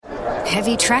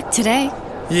Heavy track today.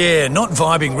 Yeah, not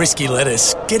vibing risky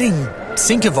lettuce. Getting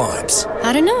sinker vibes.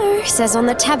 I don't know. Says on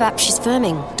the Tab app she's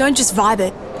firming. Don't just vibe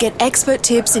it. Get expert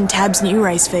tips in Tab's new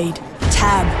race feed.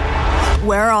 Tab.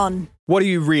 We're on. What are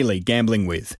you really gambling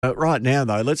with? Right now,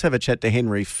 though, let's have a chat to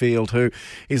Henry Field, who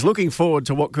is looking forward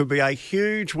to what could be a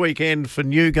huge weekend for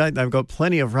Newgate. They've got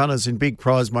plenty of runners in big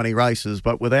prize money races,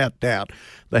 but without doubt,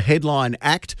 the headline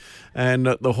act and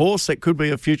the horse that could be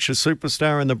a future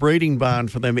superstar in the breeding barn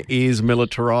for them is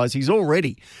Militarize. He's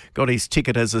already got his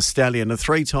ticket as a stallion, a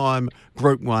three-time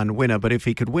Group 1 winner, but if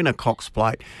he could win a Cox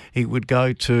Plate, he would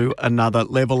go to another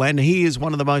level. And he is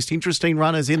one of the most interesting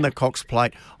runners in the Cox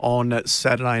Plate on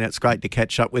Saturday, and it's great to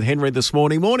catch up with Henry this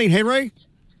morning. Morning, Henry.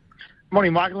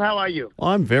 Morning, Michael. How are you?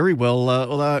 I'm very well,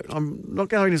 although I'm not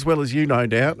going as well as you, no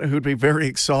doubt, who'd be very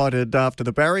excited after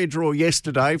the barrier draw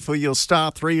yesterday for your star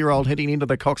 3-year-old heading into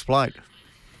the Cox Plate.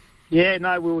 Yeah,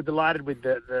 no, we were delighted with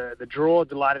the draw,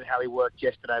 delighted how he worked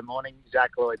yesterday morning.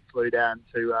 Zach Lloyd flew down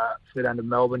to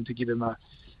Melbourne to give him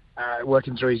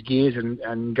working through his gears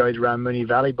and goes around Moonee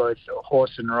Valley, both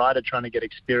horse and rider, trying to get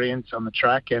experience on the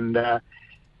track, and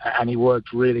he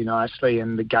worked really nicely,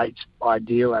 and the gate's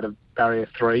ideal out of barrier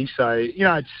 3. So,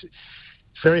 it's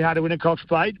very hard to win a Cox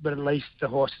Plate, but at least the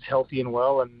horse is healthy and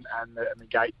well, and the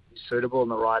gate is suitable, and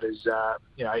the rider's,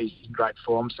 he's in great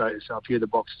form. So a few of the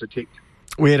boxes are ticked.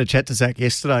 We had a chat to Zach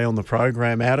yesterday on the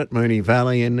program out at Moonee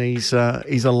Valley, and he's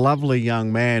a lovely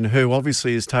young man who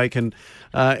obviously has taken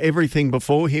everything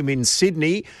before him in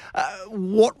Sydney.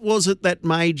 What was it that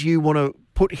made you want to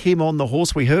put him on the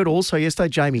horse? We heard also yesterday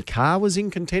Jamie Carr was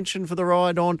in contention for the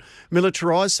ride on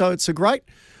Militarize, so it's a great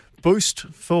boost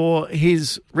for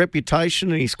his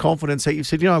reputation and his confidence that you've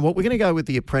said, you know what, we're going to go with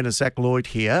the apprentice Zach Lloyd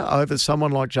here over someone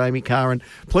like Jamie Carr and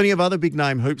plenty of other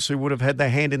big-name hoops who would have had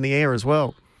their hand in the air as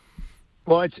well.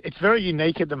 Well, it's very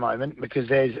unique at the moment because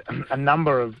there's a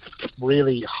number of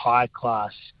really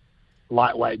high-class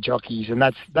lightweight jockeys, and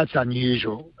that's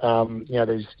unusual.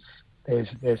 There's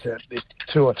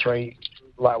 2 or 3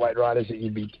 lightweight riders that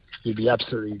you'd be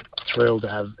absolutely thrilled to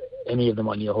have any of them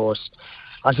on your horse.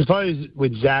 I suppose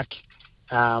with Zach,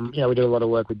 we do a lot of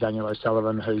work with Daniel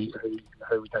O'Sullivan, who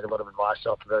we take a lot of advice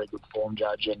off, a very good form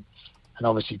judge, and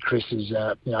obviously Chris is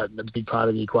a big part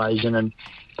of the equation. And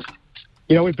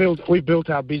we've built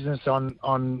our business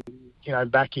on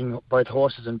backing both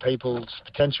horses and people's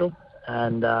potential,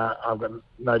 and I've got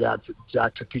no doubt that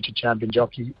Zach's a future champion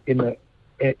jockey in the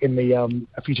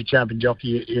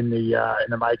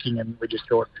making, and we just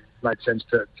thought it made sense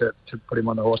to put him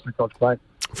on the horse in the Cox Plate.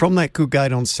 From that good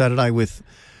gate on Saturday with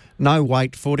no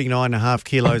weight, 49.5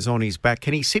 kilos on his back,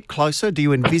 can he sit closer? Do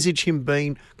you envisage him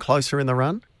being closer in the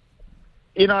run?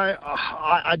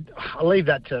 I'll leave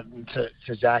that to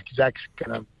Zach. Zach's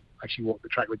going to actually walk the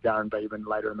track with Darren Beeman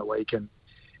later in the week, and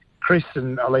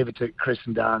I'll leave it to Chris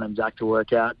and Darren and Zach to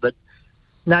work out. But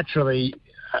naturally,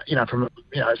 from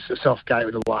a soft gate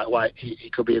with a lightweight, he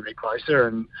could be a bit closer,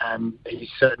 and he's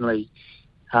certainly.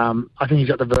 I think he's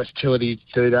got the versatility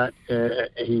to do that.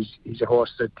 He's a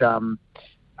horse that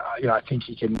I think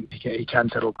he can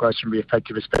settle closer and be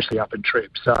effective, especially up in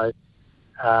trip. So.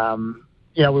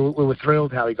 We were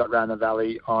thrilled how he got round the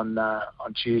valley on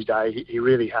Tuesday. He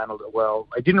really handled it well.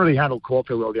 He didn't really handle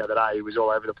Caulfield well the other day. He was all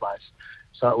over the place.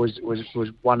 So it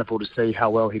was wonderful to see how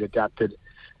well he'd adapted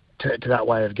to that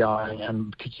way of going, and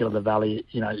in particular the valley,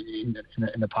 in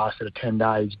the past sort of 10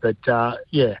 days. But I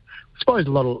suppose a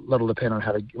lot will depend on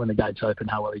when the gates open,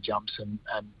 how well he jumps, and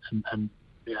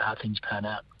how things pan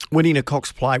out. Winning a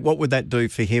Cox Plate, what would that do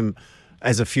for him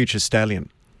as a future stallion?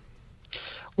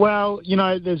 Well,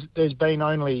 there's been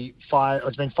only 5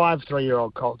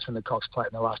 3-year-old colts in the Cox Plate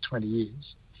in the last 20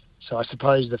 years. So I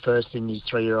suppose the first thing is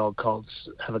 3-year-old colts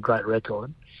have a great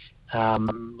record. 2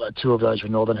 of those were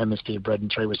Northern Hemisphere bred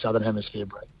and 3 were Southern Hemisphere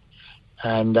bred.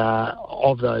 And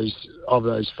of those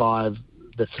 5,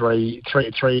 the 3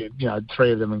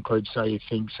 of them include So You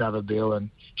Think, Sava Bill and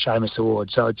Seamus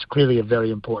Award. So it's clearly a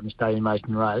very important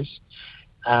stadium-making race.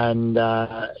 And,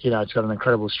 it's got an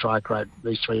incredible strike rate,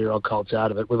 these 3-year-old colts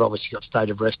out of it. We've obviously got State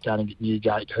of Rest down in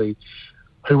Newgate, who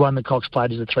won the Cox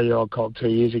Plate as a 3-year-old colt 2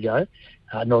 years ago.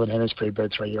 Northern Hemisphere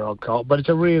bred 3-year-old colt. But it's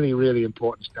a really, really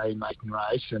important stadium-making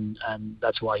race, and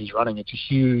that's why he's running. It's a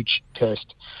huge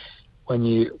test when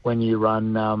you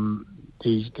run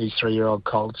these 3-year-old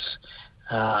colts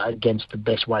against the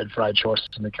best weight for age horses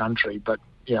in the country. But,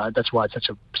 that's why it's such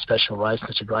a special race,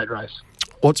 such a great race.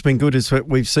 What's been good is that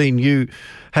we've seen you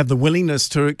have the willingness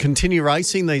to continue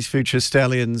racing these future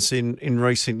stallions in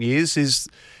recent years. Is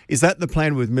that the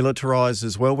plan with Militarize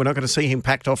as well? We're not going to see him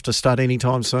packed off to stud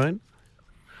anytime soon?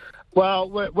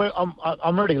 Well,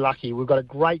 I'm really lucky. We've got a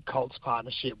great Colts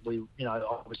partnership.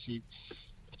 Obviously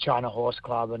the China Horse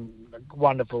Club and a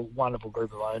wonderful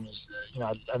group of owners,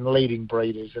 and leading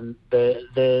breeders, and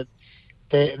they're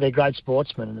great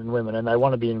sportsmen and women, and they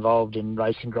want to be involved in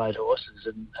racing great horses.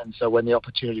 And so when the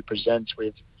opportunity presents,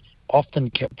 we've often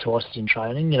kept horses in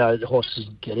training. The horses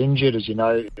get injured, as you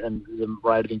know, and the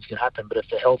rate of things can happen. But if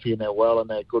they're healthy and they're well and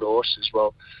they're good horses,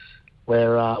 well,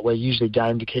 we're usually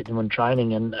game to keep them in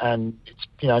training, and it's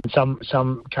in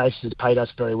some cases it's paid us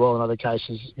very well. In other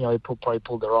cases, we probably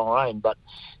pulled the wrong rein, but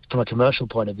from a commercial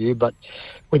point of view. But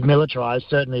with Militarize,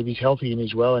 certainly if he's healthy and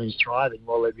he's well and he's thriving,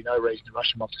 well, there'd be no reason to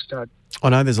rush him off the start. I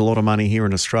know there's a lot of money here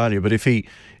in Australia, but if he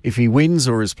wins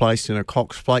or is placed in a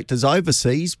Cox Plate, does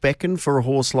overseas beckon for a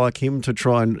horse like him to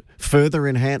try and further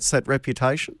enhance that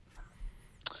reputation?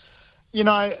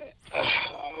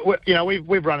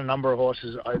 We've run a number of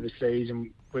horses overseas,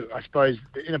 and I suppose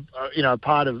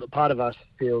part of us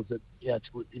feels that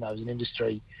as an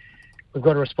industry, we've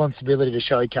got a responsibility to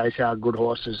showcase our good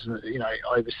horses,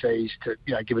 overseas.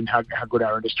 Given how good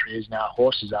our industry is now,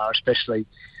 horses are, especially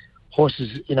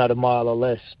horses, a mile or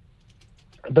less.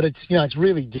 But it's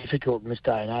really difficult in this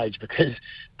day and age because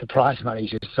the prize money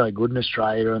is just so good in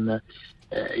Australia, and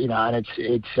and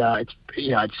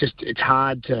it's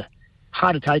hard to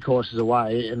take horses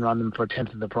away and run them for a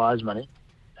tenth of the prize money.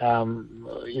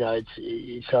 It's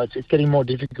getting more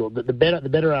difficult. But the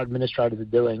better our administrators are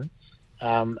doing,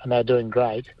 and they're doing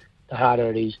great, the harder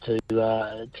it is to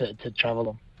travel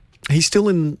them. He's still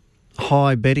in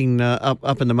high betting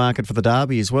up in the market for the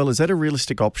Derby as well. Is that a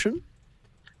realistic option?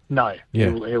 No, he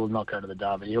will not go to the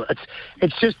Derby.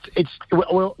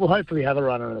 We'll hopefully have a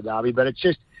run in the Derby, but it's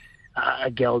just a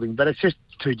gelding. But it's just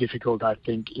too difficult, I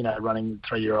think, running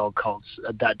 3-year-old colts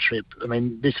at that trip. I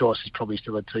mean, this horse is probably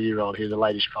still a 2-year-old. He's the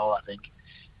latest foal, I think.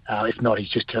 If not, he's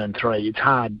just turned 3. It's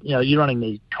hard. You're running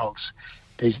these colts,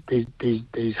 these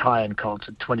high-end colts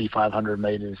at 2,500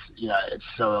 metres. It's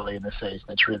so early in the season.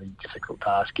 It's really a difficult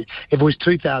task. If it was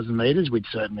 2,000 metres, we'd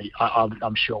certainly,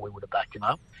 I'm sure we would have backed him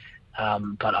up.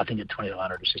 But I think at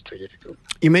 2,500 it's just too difficult.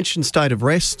 You mentioned State of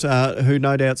Rest, who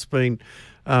no doubt's been,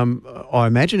 I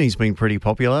imagine he's been pretty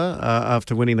popular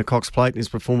after winning the Cox Plate in his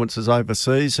performances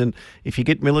overseas. And if you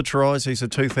get Militarize, he's a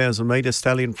 2,000 metre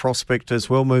stallion prospect as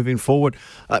well moving forward.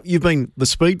 You've been the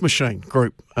Speed Machine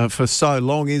group for so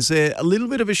long. Is there a little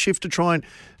bit of a shift to try and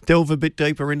delve a bit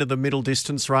deeper into the middle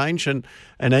distance range and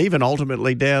even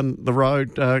ultimately down the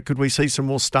road, could we see some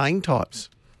more staying types?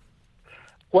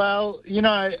 Well,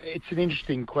 it's an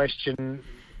interesting question.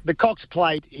 The Cox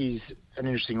Plate is an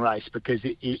interesting race because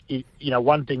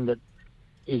one thing that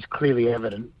is clearly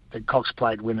evident, that Cox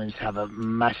Plate winners have a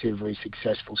massively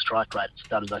successful strike rate at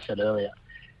start, as I said earlier.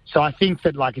 So I think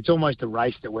that it's almost a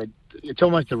race that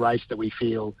we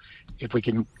feel if we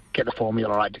can get the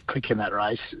formula right to click in that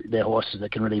race, they're horses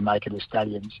that can really make it as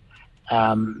stallions.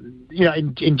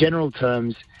 In general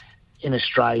terms, in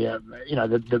Australia,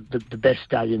 the best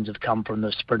stallions have come from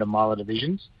the sprint and miler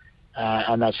divisions.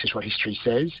 And that's just what history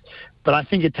says. But I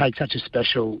think it takes such a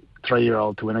special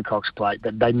 3-year-old to win a Cox Plate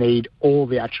that they need all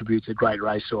the attributes a great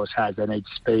racehorse has. They need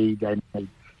speed, they need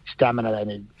stamina, they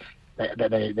need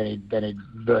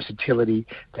versatility,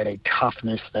 they need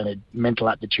toughness, they need mental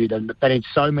aptitude, and they need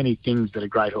so many things that a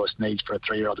great horse needs for a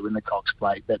 3-year-old to win the Cox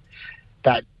Plate.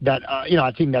 I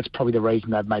think that's probably the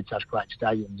reason they've made such great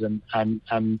stallions. And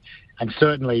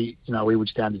certainly, we would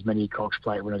stand as many Cox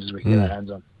Plate winners as we can get our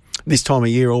hands on. This time of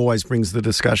year always brings the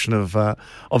discussion of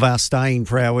our staying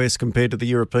prowess compared to the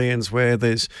Europeans, where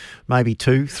there's maybe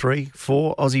 2, 3,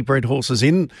 4 Aussie-bred horses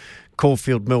in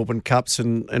Caulfield Melbourne Cups,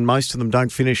 and most of them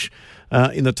don't finish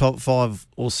in the top 5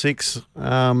 or 6.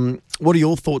 What are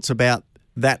your thoughts about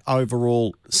that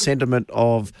overall sentiment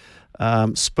of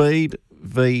speed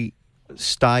v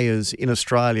stayers in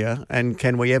Australia, and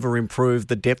can we ever improve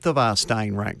the depth of our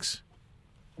staying ranks?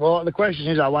 Well, the question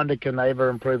is, I wonder, can they ever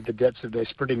improve the depths of their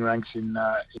sprinting ranks in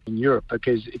Europe?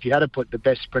 Because if you had to put the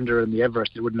best sprinter in the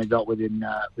Everest, it wouldn't have got within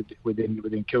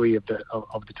Cooey of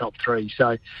the top 3.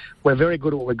 So we're very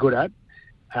good at what we're good at.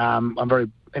 I'm very,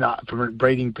 from a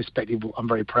breeding perspective, I'm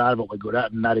very proud of what we're good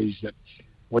at, and that is that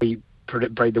we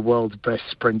breed the world's best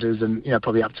sprinters, and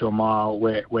probably up to a mile,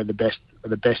 we're the best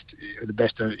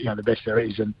there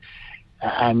is, and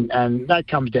that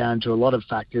comes down to a lot of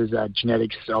factors.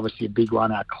 Genetics is obviously a big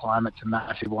one. Our climate's a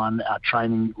massive one. Our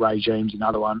training regime's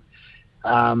another one.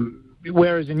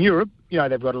 Whereas in Europe,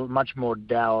 they've got a much more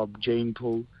dour gene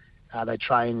pool. They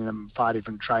train in a far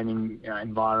different training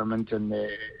environment, and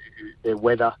their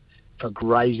weather for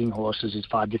grazing horses is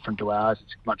far different to ours.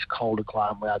 It's a much colder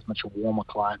climate, whereas much a warmer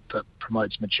climate that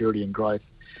promotes maturity and growth.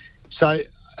 So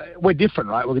we're different,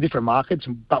 right? We're different markets,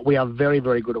 but we are very,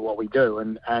 very good at what we do.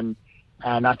 And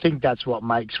I think that's what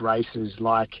makes races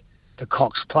like the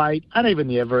Cox Plate and even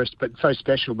the Everest, but so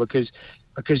special because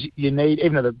you need,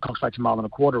 even though the Cox Plate's a mile and a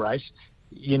quarter race,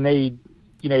 you need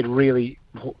really,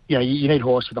 you need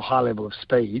horse with a high level of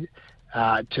speed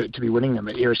to be winning them,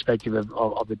 irrespective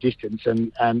of the distance.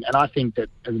 And I think that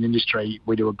as an industry,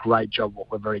 we do a great job what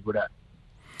we're very good at.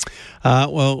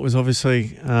 Well, it was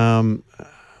obviously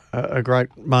a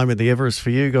great moment, the Everest, for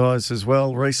you guys as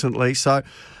well recently. So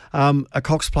a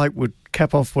Cox Plate would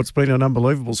cap off what's been an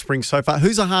unbelievable spring so far.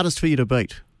 Who's the hardest for you to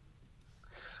beat?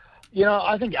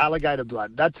 I think Alligator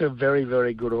Blood. That's a very,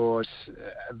 very good horse.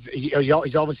 He's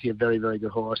obviously a very, very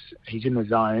good horse. He's in the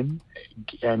zone,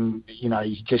 and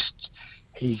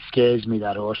he scares me,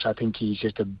 that horse. I think he's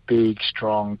just a big,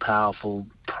 strong, powerful,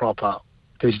 proper.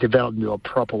 He's developed into a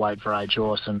proper weight for age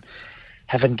horse, and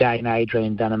having Gay and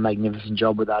Adrian done a magnificent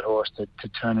job with that horse to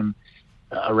turn him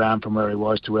around from where he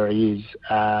was to where he is.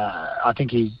 I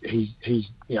think he's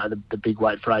the big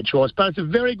weight for age horse, but it's a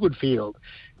very good field.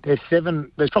 There's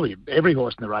probably every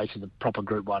horse in the race is a proper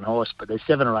Group 1 horse, but there's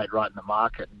 7 or 8 right in the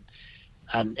market,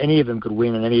 and any of them could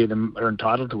win, and any of them are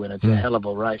entitled to win. It's a hell of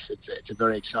a race. It's a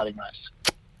very exciting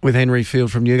race. With Henry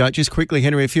Field from Newgate. Just quickly,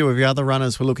 Henry, a few of your other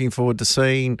runners we're looking forward to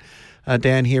seeing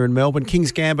down here in Melbourne.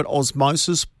 King's Gambit,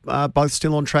 Osmosis, both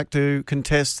still on track to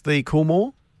contest the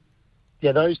Coolmore?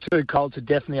 Yeah, those 2 colts are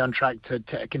definitely on track to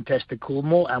contest the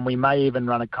Coolmore, and we may even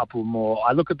run a couple more.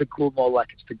 I look at the Coolmore like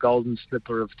it's the golden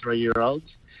slipper of 3-year-olds.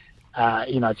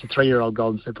 It's a 3-year-old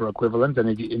golden slipper equivalent,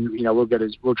 and we'll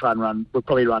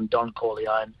probably run Don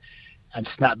Corleone and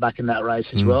Snapback in that race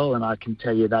as well. And I can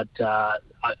tell you that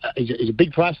he's a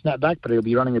big price, Snapback, but he'll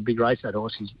be running a big race. That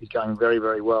horse, he's going very,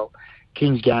 very well.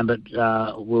 King's Gambit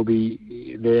will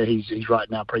be there. He's right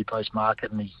now pre-post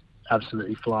market, and he's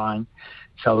absolutely flying.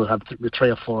 So we'll have 3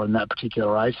 or 4 in that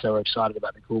particular race. So we're excited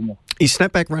about the Coolmore. Is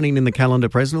Snapback running in the Calendar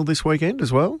Presnell this weekend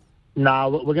as well?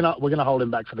 No, we're gonna hold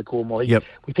him back for the Coolmore.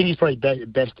 We think he's probably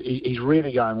best. He's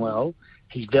really going well.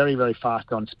 He's very, very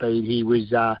fast on speed. He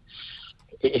was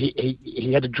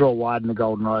he had to draw wide in the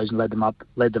Golden Rose and led them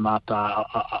up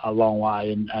a long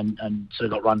way and sort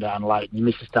of got run down late. And he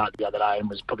missed the start the other day and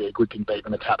was probably a good thing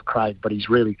beating the Tap Craig, but he's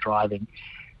really thriving.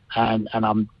 And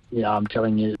I'm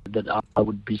telling you that I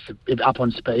would be up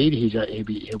on speed.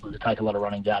 He'll take a lot of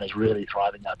running down. He's really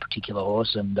thriving, that particular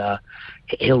horse, and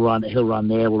he'll run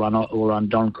there. We'll run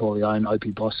Don Corleone.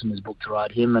 Opie Boston is booked to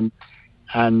ride him,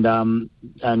 and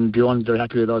Bjorn's very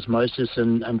happy with Osmosis,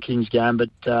 and King's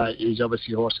Gambit is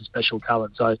obviously a horse of special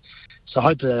talent. So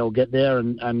hopefully they'll get there,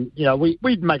 and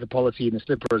we'd make a policy in the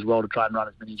slipper as well to try and run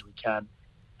as many as we can.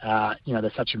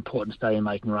 They're such important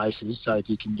stay-in-making races. So if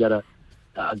you can get a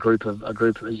group of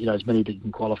as many that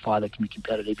can qualify that can be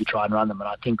competitive, you try and run them. And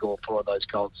I think all 4 of those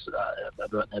colts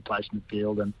have earned their place in the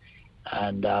field, and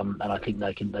I think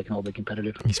they can all be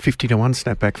competitive. He's 50-1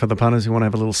 Snapback for the punters who want to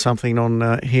have a little something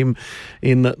on him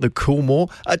in the Coolmore.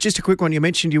 Just a quick one. You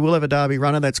mentioned you will have a Derby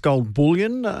runner. That's Gold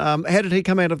Bullion. How did he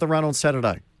come out of the run on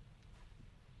Saturday?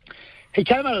 He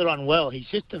came out of the run well. He's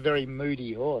just a very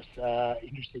moody horse.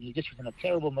 Interesting. He just was in a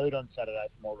terrible mood on Saturday,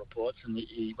 from all reports, and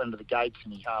he went to the gates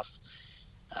and he half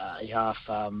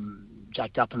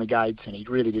jacked up in the gates, and he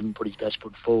really didn't put his best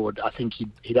foot forward. I think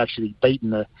he'd actually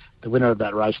beaten the winner of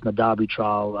that race in the Derby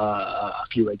trial a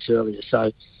few weeks earlier.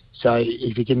 So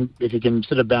if he can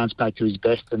sort of bounce back to his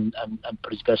best and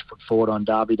put his best foot forward on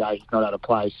Derby Day, he's not out of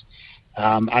place.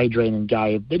 Adrian and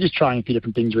Gay, they're just trying a few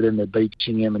different things with him. They're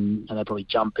beaching him and they'll probably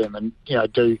jump him and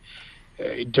try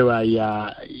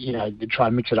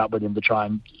and mix it up with him to try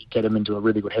and get him into a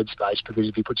really good headspace, because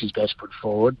if he puts his best foot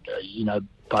forward,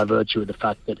 by virtue of the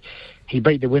fact that he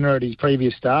beat the winner at his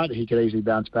previous start, he could easily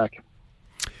bounce back.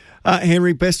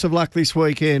 Henry, best of luck this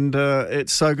weekend.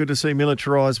 It's so good to see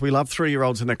Militarize. We love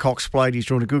 3-year-olds in the Cox Plate. He's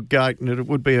drawn a good gate, and it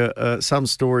would be some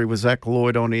story with Zach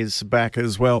Lloyd on his back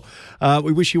as well.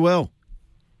 We wish you well.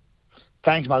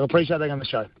 Thanks, Michael. Appreciate being on the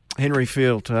show. Henry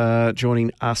Field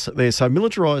joining us there. So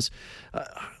Militarize,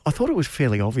 I thought it was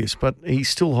fairly obvious, but he's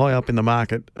still high up in the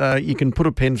market. You can put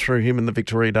a pen through him in the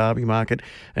Victoria Derby market,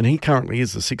 and he currently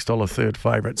is the $6 third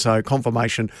favourite. So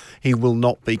confirmation he will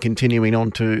not be continuing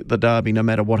on to the Derby no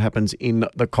matter what happens in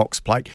the Cox Plate.